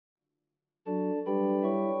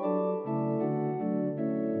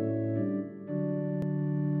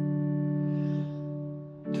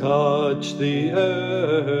Touch the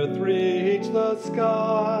earth, reach the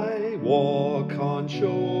sky, walk on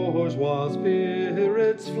shores while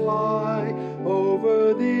spirits fly.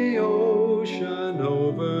 Over the ocean,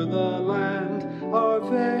 over the land, our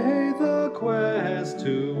faith a quest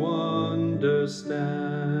to understand.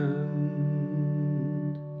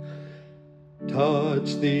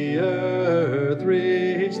 Touch the earth,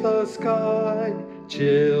 reach the sky,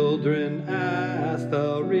 children ask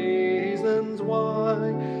the reasons why.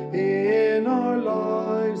 In our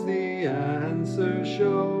lives the answers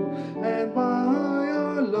show, and by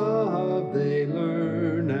our love they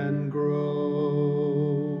learn and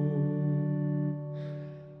grow.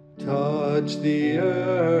 Touch the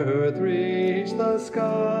earth, reach the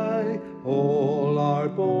sky, all are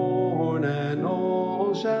born and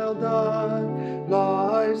all shall die.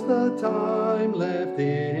 Life's the time left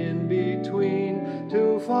in between,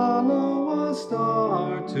 to follow a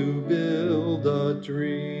star, to build a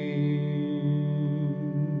dream.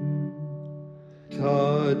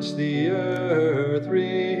 Touch the earth,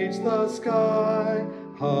 reach the sky,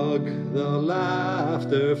 hug the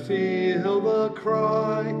laughter, feel the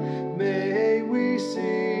cry. May we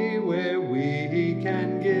see where we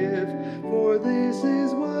can give, for this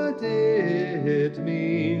is what it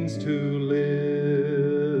means to live.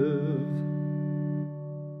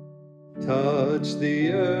 Touch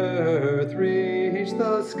the earth, reach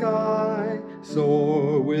the sky,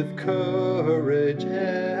 soar with courage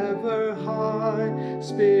ever high.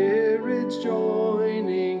 Spirits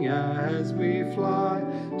joining as we fly,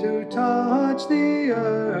 to touch the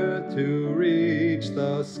earth, to reach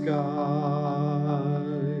the sky.